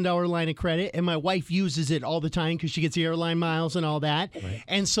 $12,000 line of credit, and my wife uses it all the time because she gets the airline miles and all that. Right.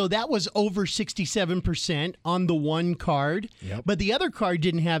 And so that was over 67% on the one card, but the other card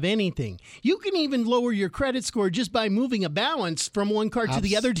didn't have anything. You can even lower your credit score just by moving a balance from one card to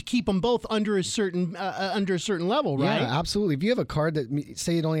the other to keep them both under a certain level, right? Yeah, absolutely. If you have a card that,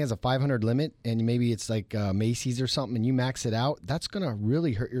 say it only has a 500 limit, and maybe it's like Macy's or something, and you max it out, that's going to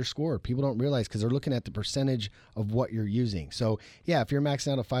really hurt your score. People don't realize because they're looking at the percentage of what you're using. So, yeah, if you're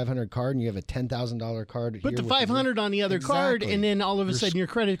maxing out a 500 card and you have a $10,000 card. Put the 500 on the other card, and then all of a sudden your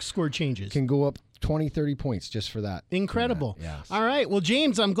credit score changes. Can go up 20, 30 points just for that. Incredible. Yes. All right. Well,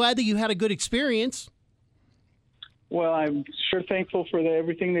 James, I'm glad that you had a good experience. Well, I'm sure thankful for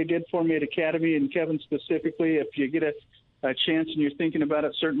everything they did for me at Academy, and Kevin specifically. If you get a chance and you're thinking about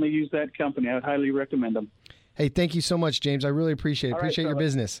it, certainly use that company. I would highly recommend them. Hey, thank you so much, James. I really appreciate it. Appreciate your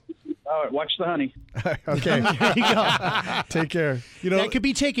business. All right, watch the honey. Okay. There you go. Take care. That could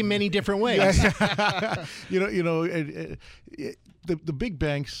be taken many different ways. The big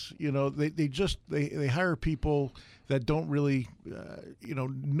banks, they hire people that don't really,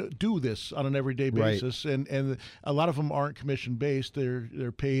 do this on an everyday basis, right. and a lot of them aren't commission based.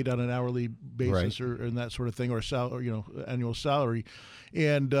 They're paid on an hourly basis, right. or and that sort of thing, or annual salary,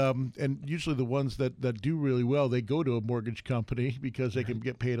 and usually the ones that do really well, they go to a mortgage company because they can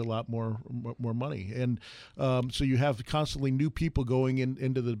get paid a lot more money, and so you have constantly new people going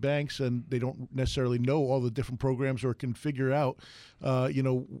into the banks, and they don't necessarily know all the different programs or can figure out,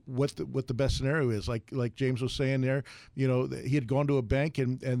 what the best scenario is. Like James was saying there. He had gone to a bank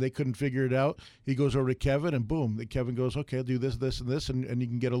and they couldn't figure it out. He goes over to Kevin, and boom, Kevin goes, okay, I'll do this, this, and this, and you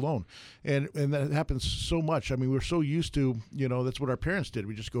can get a loan. And that happens so much. I mean, we're so used to, that's what our parents did.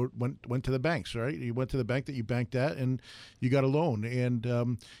 We just went to the banks, right? You went to the bank that you banked at, and you got a loan.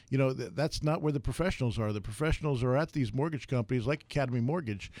 And, that's not where the professionals are. The professionals are at these mortgage companies like Academy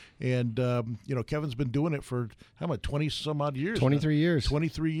Mortgage. And, Kevin's been doing it for, 20-some-odd years? 23 years.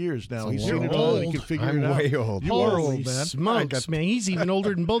 23 years now. He's seen it all, and he can figure it out. I'm way old. You are old, man. Smokes, man. He's even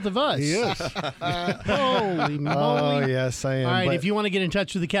older than both of us. He is. Holy moly. Oh, yes, I am. All right, if you want to get in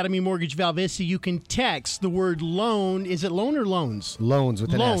touch with Academy Mortgage Val Vista, you can text the word loan. Is it loan or loans? Loans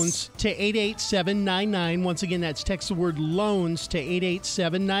with an loans S. To 88799. Once again, that's text the word loans to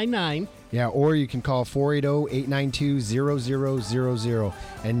 88799. Yeah, or you can call 480-892-0000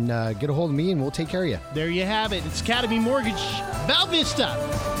 and get a hold of me, and we'll take care of you. There you have it. It's Academy Mortgage Val Vista.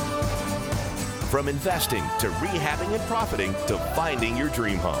 From investing to rehabbing and profiting to finding your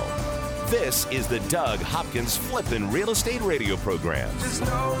dream home. This is the Doug Hopkins Flippin' Real Estate Radio Program. Just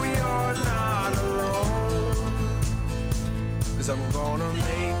know you're not alone, 'cause I'm gonna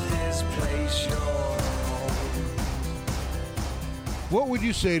make this place your home. What would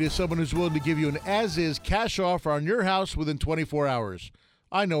you say to someone who's willing to give you an as-is cash offer on your house within 24 hours?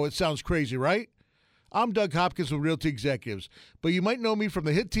 I know it sounds crazy, right? I'm Doug Hopkins with Realty Executives, but you might know me from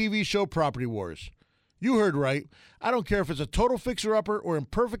the hit TV show Property Wars. You heard right. I don't care if it's a total fixer-upper or in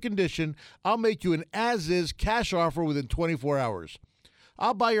perfect condition, I'll make you an as-is cash offer within 24 hours.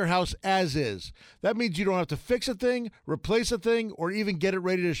 I'll buy your house as is. That means you don't have to fix a thing, replace a thing, or even get it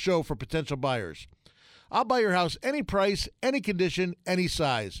ready to show for potential buyers. I'll buy your house any price, any condition, any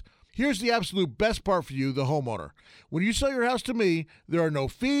size. Here's the absolute best part for you, the homeowner. When you sell your house to me, there are no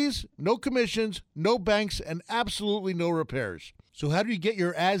fees, no commissions, no banks, and absolutely no repairs. So how do you get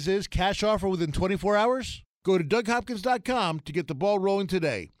your as-is cash offer within 24 hours? Go to DougHopkins.com to get the ball rolling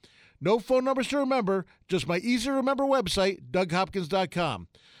today. No phone numbers to remember, just my easy-to-remember website, DougHopkins.com.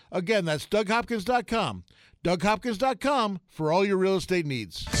 Again, that's DougHopkins.com. DougHopkins.com for all your real estate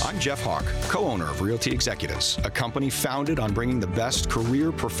needs. I'm Jeff Hawk, co-owner of Realty Executives, a company founded on bringing the best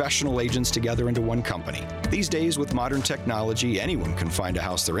career professional agents together into one company. These days, with modern technology, anyone can find a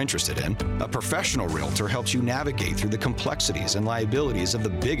house they're interested in. A professional realtor helps you navigate through the complexities and liabilities of the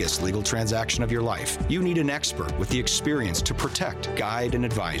biggest legal transaction of your life. You need an expert with the experience to protect, guide, and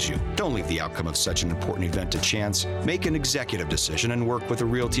advise you. Don't leave the outcome of such an important event to chance. Make an executive decision and work with a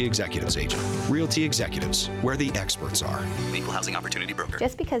Realty Executives agent. Realty Executives, where the experts are. Equal Housing Opportunity Broker.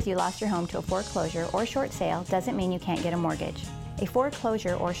 Just because you lost your home to a foreclosure or short sale doesn't mean you can't get a mortgage. A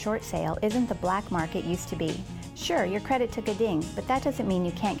foreclosure or short sale isn't the black market used to be. Sure, your credit took a ding, but that doesn't mean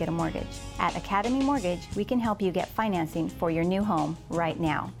you can't get a mortgage. At Academy Mortgage, we can help you get financing for your new home right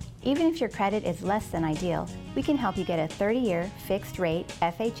now. Even if your credit is less than ideal, we can help you get a 30-year fixed-rate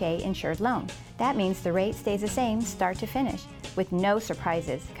FHA insured loan. That means the rate stays the same start to finish, with no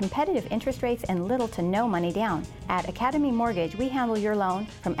surprises, competitive interest rates, and little to no money down. At Academy Mortgage, we handle your loan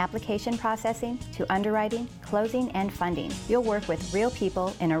from application processing to underwriting, closing, and funding. You'll work with real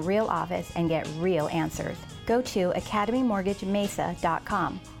people in a real office and get real answers. Go to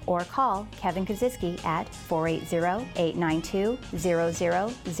academymortgagemesa.com or call Kevin Kaziski at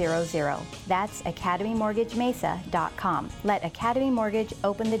 480-892-0000. That's academymortgagemesa.com. Let Academy Mortgage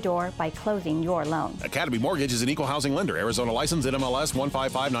open the door by closing your loan. Academy Mortgage is an equal housing lender. Arizona license NMLS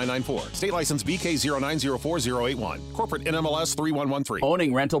 155994. State license BK0904081. Corporate NMLS 3113.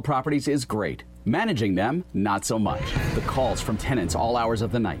 Owning rental properties is great. Managing them, not so much. The calls from tenants all hours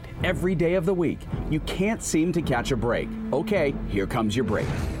of the night, every day of the week. You can't seem to catch a break. Okay, here comes your break.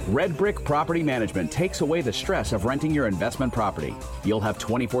 Red Brick Property Management takes away the stress of renting your investment property. You'll have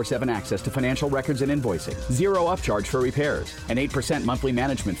 24/7 access to financial records and invoicing, zero upcharge for repairs, an 8% monthly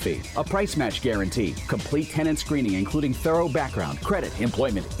management fee, a price match guarantee, complete tenant screening including thorough background, credit,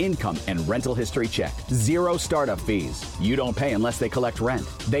 employment, income, and rental history check, zero startup fees. You don't pay unless they collect rent.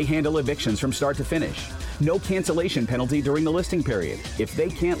 They handle evictions from start to finish. No cancellation penalty during the listing period. If they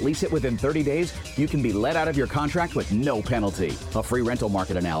can't lease it within 30 days, you can be let out of your contract with no penalty. A free rental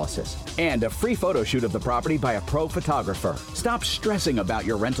market analysis. And a free photo shoot of the property by a pro photographer. Stop stressing about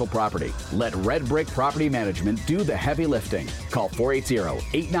your rental property. Let Red Brick Property Management do the heavy lifting. Call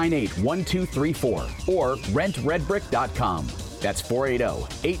 480-898-1234 or rentredbrick.com. That's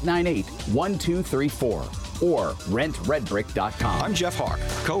 480-898-1234. or rentredbrick.com. I'm Jeff Hawk,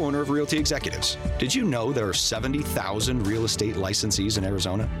 co-owner of Realty Executives. Did you know there are 70,000 real estate licensees in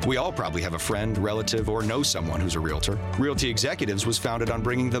Arizona? We all probably have a friend, relative, or know someone who's a realtor. Realty Executives was founded on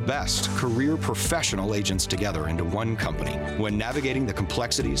bringing the best career professional agents together into one company. When navigating the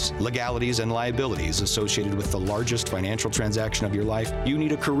complexities, legalities, and liabilities associated with the largest financial transaction of your life, you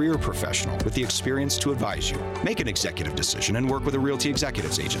need a career professional with the experience to advise you. Make an executive decision and work with a Realty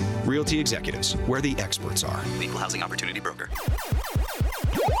Executives agent. Realty Executives, where the experts are. Equal housing opportunity broker.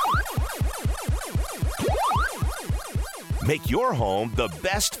 Make your home the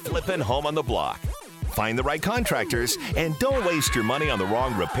best flippin' home on the block. Find the right contractors and don't waste your money on the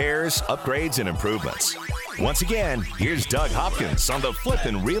wrong repairs, upgrades, and improvements. Once again, here's Doug Hopkins on the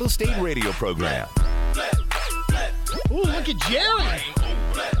Flippin' Real Estate Radio program. Ooh, look at Jerry.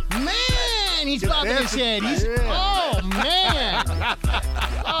 Man, he's bobbing his head. Oh, man.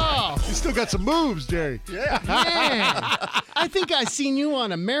 Oh. You still got some moves, Jerry. Yeah. Man, I think I seen you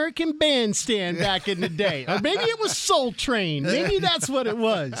on American Bandstand back in the day. Or maybe it was Soul Train. Maybe that's what it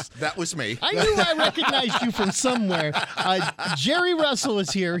was. That was me. I knew I recognized you from somewhere. Jerry Russell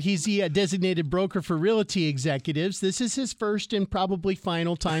is here. He's the designated broker for Realty Executives. This is his first and probably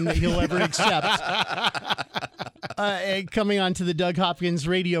final time that he'll ever accept coming on to the Doug Hopkins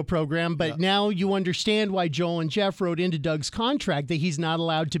radio program. But now you understand why Joel and Jeff wrote into Doug's contract that he's not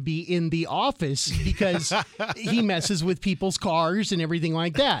allowed to be in the office because he messes with people's cars and everything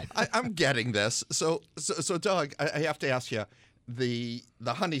like that. I'm getting this. So Doug, I have to ask you, the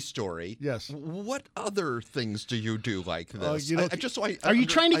honey story. Yes. What other things do you do like this? Are you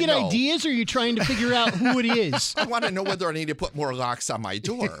trying to get ideas, or are you trying to figure out who it is? I want to know whether I need to put more locks on my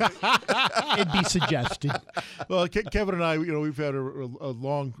door. It'd be suggested. Well, Kevin and I, we've had a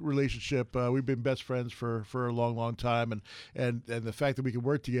long relationship. We've been best friends for a long time, and the fact that we can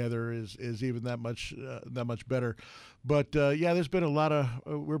work together is even that much better. But there's been a lot of.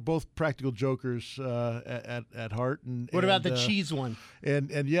 We're both practical jokers at heart. What about the cheese one?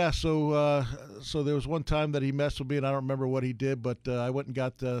 So there was one time that he messed with me, and I don't remember what he did, but I went and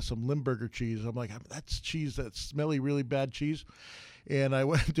got some Limburger cheese. I'm like, that's cheese, that's smelly, really bad cheese. And I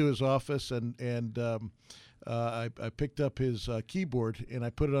went into his office and I picked up his keyboard and I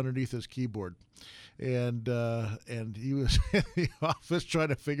put it underneath his keyboard. And he was in the office trying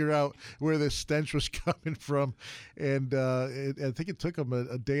to figure out where this stench was coming from, and I think it took him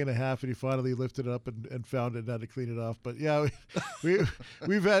a day and a half, and he finally lifted it up and found it and had to clean it off. But yeah,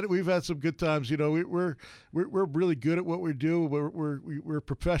 we've had some good times. We're really good at what we do. We're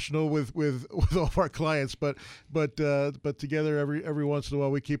professional with all of our clients, but together every once in a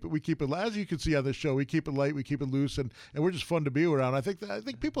while we keep it as you can see on the show, we keep it light, we keep it loose, and we're just fun to be around. I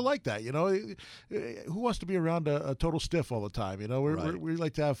think people like that. Who wants to be around a total stiff all the time? We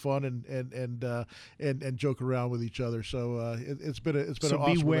like to have fun and joke around with each other. So it's been an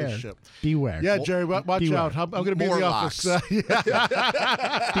awesome relationship. Beware. Yeah, Jerry, watch out. I'm going to be in the office.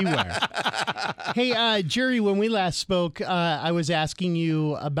 Beware. Hey, Jerry, when we last spoke, I was asking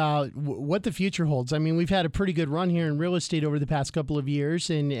you about what the future holds. I mean, we've had a pretty good run here in real estate over the past couple of years,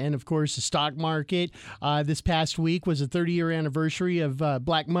 and of course, the stock market. This past week was a 30-year anniversary of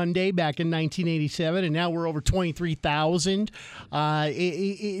Black Monday back in 1987, and now we're over 23,000.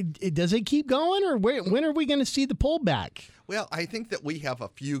 Does it keep going, or when are we going to see the pullback? Well, I think that we have a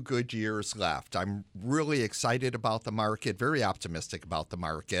few good years left. I'm really excited about the market, very optimistic about the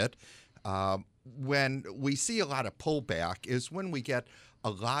market. When we see a lot of pullback is when we get a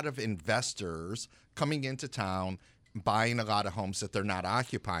lot of investors coming into town, buying a lot of homes that they're not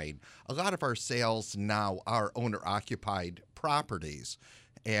occupying. A lot of our sales now are owner-occupied properties,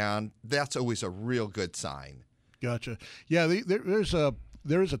 and that's always a real good sign. Gotcha. Yeah,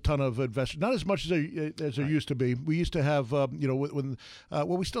 there is a ton of investors, not as much as there used to be. We used to have,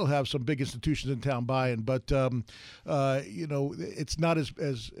 we still have some big institutions in town buying, but it's not as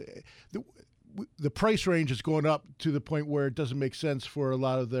the price range is going up to the point where it doesn't make sense for a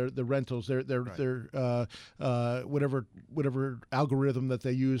lot of the rentals. Their whatever algorithm that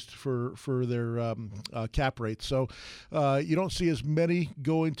they used for their cap rates. So you don't see as many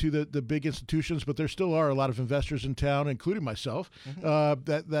going to the big institutions, but there still are a lot of investors in town, including myself,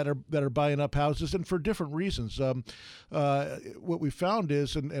 that are buying up houses, and for different reasons. What we found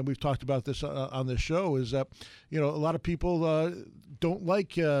is, and we've talked about this on this show, is that a lot of people don't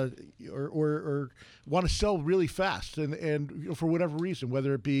like or want to sell really fast, and for whatever reason,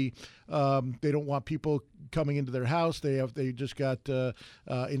 whether it be they don't want people coming into their house, they just got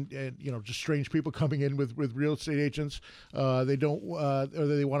just strange people coming in with real estate agents. They don't or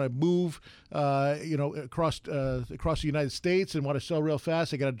they want to move across the United States and want to sell real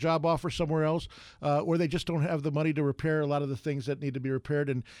fast. They got a job offer somewhere else, or they just don't have the money to repair a lot of the things that need to be repaired,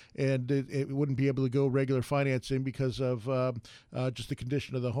 and it wouldn't be able to go regular financing because of just the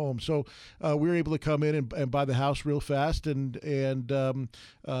condition of the home. So we were able to come in and buy the house real fast, and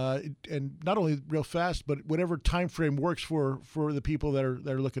not only real fast, but whatever time frame works for the people that are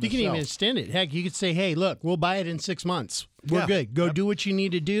looking to sell. You can even extend it. Heck, you could say, hey, look, we'll buy it in 6 months. We're good. Go do what you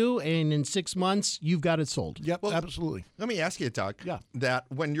need to do, and in 6 months, you've got it sold. Yep, absolutely. Let me ask you, Doug, that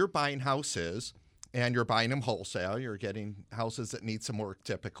when you're buying houses and you're buying them wholesale, you're getting houses that need some work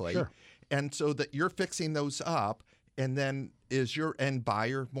typically, and so that you're fixing those up, and then is your end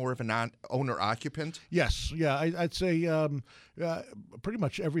buyer more of a non-owner occupant? Yes. Yeah, I'd say pretty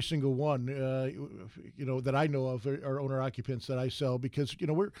much every single one, that I know of are owner occupants that I sell, because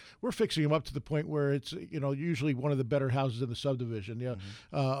we're fixing them up to the point where it's usually one of the better houses in the subdivision. Yeah,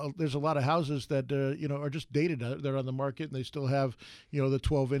 there's a lot of houses that are just dated. They're on the market and they still have the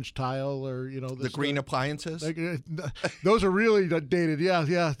 12-inch tile or the green appliances. Those are really dated. Yeah.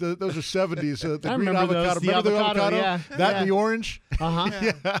 Those are 70s. The green avocado. The avocado. Yeah. That and the orange.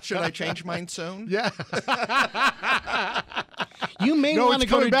 Yeah. Should I change mine soon? Yeah. You may want to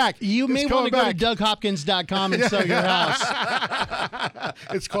go back. You may want to go to DougHopkins.com and sell your house.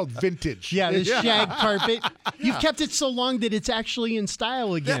 It's called vintage. Yeah, the shag carpet. You've kept it so long that it's actually in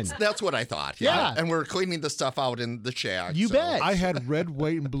style again. That's what I thought. Yeah. And we're cleaning the stuff out in the shag. You bet. I had red,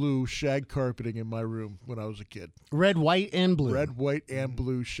 white, and blue shag carpeting in my room when I was a kid. Red, white, and blue. Red, white, and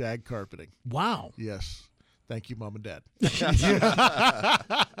blue shag carpeting. Wow. Yes. Thank you, Mom and Dad.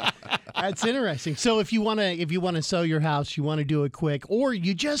 That's interesting. So if you want to sell your house, you want to do it quick, or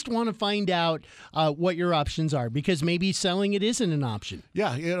you just want to find out what your options are, because maybe selling it isn't an option.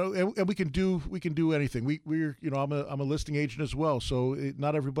 Yeah, and we can do anything. We're I'm a listing agent as well, so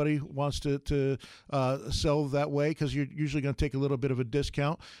not everybody wants to sell that way, because you're usually going to take a little bit of a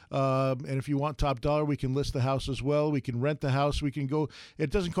discount. And if you want top dollar, we can list the house as well. We can rent the house. We can go. It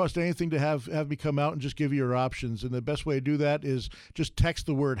doesn't cost anything to have me come out and just give you your options. And the best way to do that is just text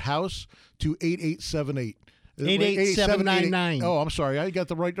the word house to 8878. 88799. Oh, I'm sorry. I got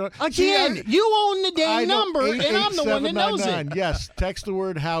the right number. Again, you own the dang number, and I'm the one that knows it. Yes, text the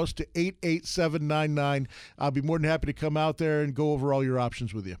word house to 88799. I'll be more than happy to come out there and go over all your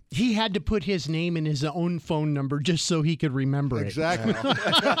options with you. He had to put his name and his own phone number just so he could remember it. Exactly.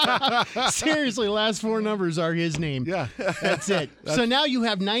 Seriously, last four numbers are his name. Yeah. That's it. So now you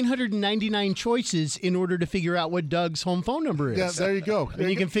have 999 choices in order to figure out what Doug's home phone number is. Yeah, there you go. And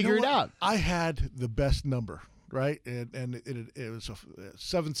you can figure it out. I had the best number. Right, and it was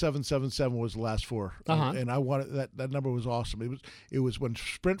 7777 was the last four, and I wanted that number was awesome. It was when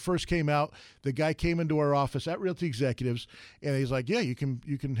Sprint first came out. The guy came into our office at Realty Executives, and he's like, "Yeah, you can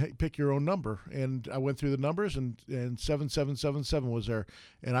pick your own number." And I went through the numbers, and 7777 was there,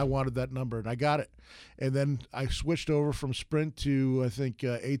 and I wanted that number, and I got it. And then I switched over from Sprint to I think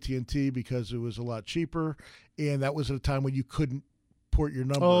AT&T because it was a lot cheaper, and that was at a time when you couldn't port your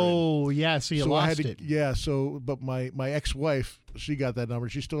number. Oh, yeah, so you lost it. Yeah, but my ex-wife, she got that number.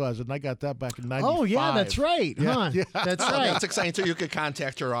 She still has it, and I got that back in 95. Oh, yeah, that's right, huh? Yeah. That's right. That's exciting, so you could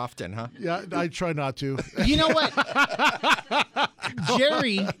contact her often, huh? Yeah, I try not to. You know what?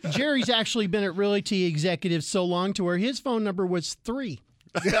 Jerry's actually been at Realty Executives so long to where his phone number was 3.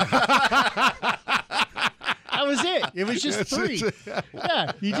 That was it. It was just 3.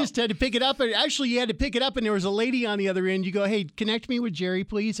 Yeah, you just had to pick it up. And actually, you had to pick it up, and there was a lady on the other end. You go, hey, connect me with Jerry,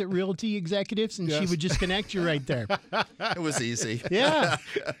 please, at Realty Executives, and she would just connect you right there. It was easy. Yeah.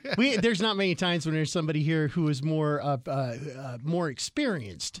 There's not many times when there's somebody here who is more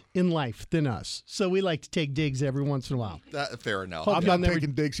experienced in life than us. So we like to take digs every once in a while. Fair enough. I'm not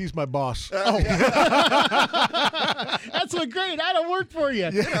taking digs. He's my boss. That's what great. I don't work for you.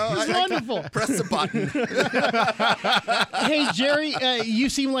 It's wonderful. Press the button. Hey, Jerry, you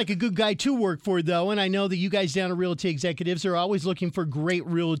seem like a good guy to work for, though, and I know that you guys down at Realty Executives are always looking for great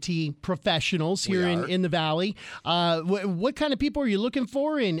realty professionals here in the Valley. What kind of people are you looking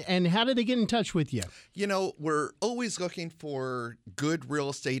for, and how do they get in touch with you? You know, we're always looking for good real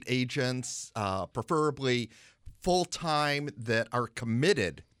estate agents, preferably full-time that are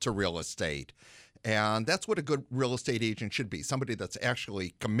committed to real estate. And that's what a good real estate agent should be, somebody that's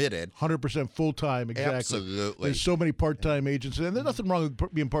actually committed. 100% full-time, exactly. Absolutely. There's so many part-time agents, and there's nothing wrong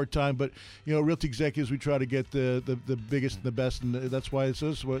with being part-time, but, Realty Executives, we try to get the biggest and the best, and that's why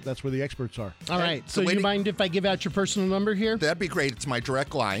that's where the experts are. All right. So you mind if I give out your personal number here? That'd be great. It's my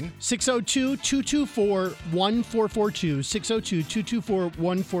direct line. 602-224-1442.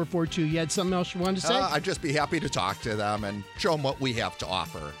 602-224-1442. You had something else you wanted to say? I'd just be happy to talk to them and show them what we have to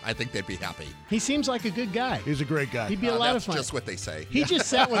offer. I think they'd be happy. He seems like a good guy. He's a great guy. He'd be a lot of fun. That's just what they say. He just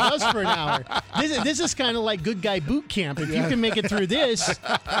sat with us for an hour. This is kind of like good guy boot camp. If you can make it through this,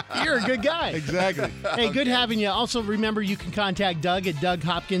 you're a good guy. Exactly. Hey, good having you. Also, remember, you can contact Doug at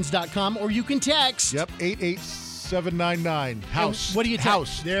DougHopkins.com, or you can text. Yep, 88799. House. And what do you text?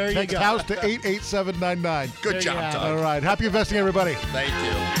 House. There you text go. House to 88799. Good job, Doug. All right. Happy investing, everybody. Thank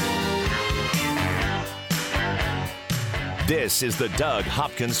you. This is the Doug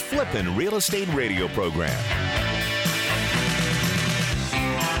Hopkins Flippin' Real Estate Radio Program.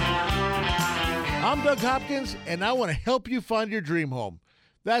 I'm Doug Hopkins, and I want to help you find your dream home.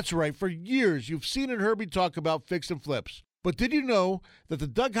 That's right. For years, you've seen and heard me talk about fix and flips. But did you know that the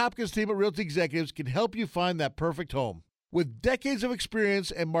Doug Hopkins team at Realty Executives can help you find that perfect home? With decades of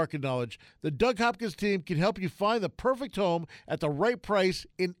experience and market knowledge, the Doug Hopkins team can help you find the perfect home at the right price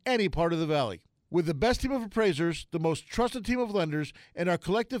in any part of the Valley. With the best team of appraisers, the most trusted team of lenders, and our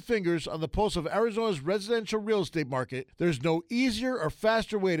collective fingers on the pulse of Arizona's residential real estate market, there's no easier or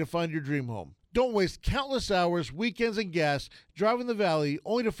faster way to find your dream home. Don't waste countless hours, weekends, and gas driving the Valley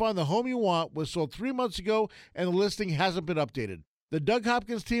only to find the home you want was sold 3 months ago and the listing hasn't been updated. The Doug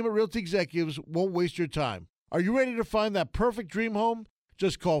Hopkins team at Realty Executives won't waste your time. Are you ready to find that perfect dream home?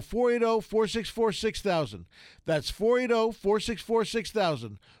 Just call 480-464-6000. That's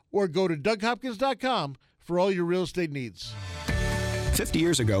 480-464-6000. Or go to DougHopkins.com for all your real estate needs. 50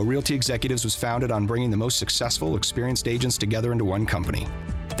 years ago, Realty Executives was founded on bringing the most successful, experienced agents together into one company.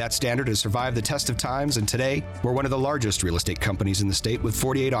 That standard has survived the test of times, and today, we're one of the largest real estate companies in the state with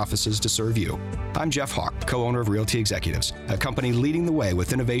 48 offices to serve you. I'm Jeff Hawk, co-owner of Realty Executives, a company leading the way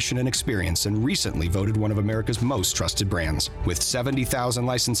with innovation and experience, and recently voted one of America's most trusted brands. With 70,000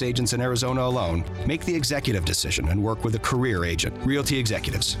 licensed agents in Arizona alone, make the executive decision and work with a career agent. Realty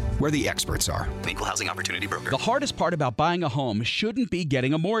Executives, where the experts are. Equal Housing Opportunity Broker. The hardest part about buying a home shouldn't be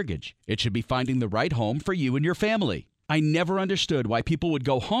getting a mortgage. It should be finding the right home for you and your family. I never understood why people would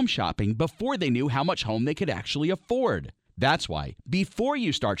go home shopping before they knew how much home they could actually afford. That's why, before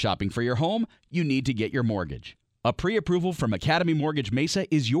you start shopping for your home, you need to get your mortgage. A pre-approval from Academy Mortgage Mesa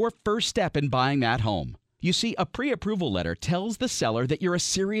is your first step in buying that home. You see, a pre-approval letter tells the seller that you're a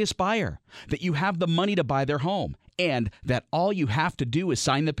serious buyer, that you have the money to buy their home, and that all you have to do is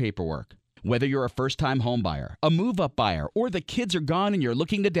sign the paperwork. Whether you're a first-time home buyer, a move-up buyer, or the kids are gone and you're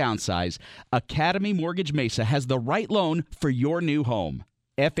looking to downsize, Academy Mortgage Mesa has the right loan for your new home.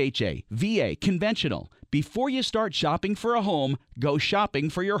 FHA, VA, conventional. Before you start shopping for a home, go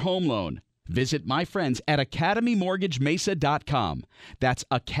shopping for your home loan. Visit my friends at academymortgagemesa.com. That's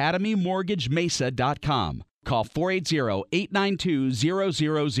academymortgagemesa.com. Call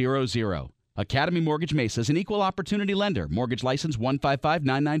 480-892-0000. Academy Mortgage Mesa is an equal opportunity lender. Mortgage license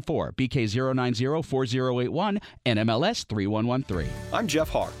 155994, BK0904081, NMLS 3113. I'm Jeff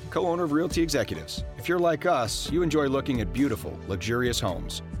Hawk, co-owner of Realty Executives. If you're like us, you enjoy looking at beautiful, luxurious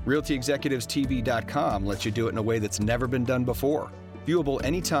homes. RealtyExecutivesTV.com lets you do it in a way that's never been done before. Viewable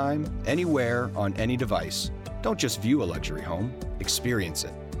anytime, anywhere, on any device. Don't just view a luxury home. experience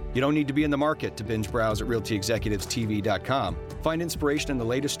it. You don't need to be in the market to binge browse at RealtyExecutivesTV.com. Find inspiration in the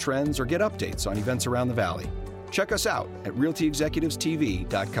latest trends or get updates on events around the Valley. Check us out at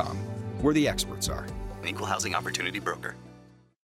RealtyExecutivesTV.com, where the experts are. Equal Housing Opportunity Broker.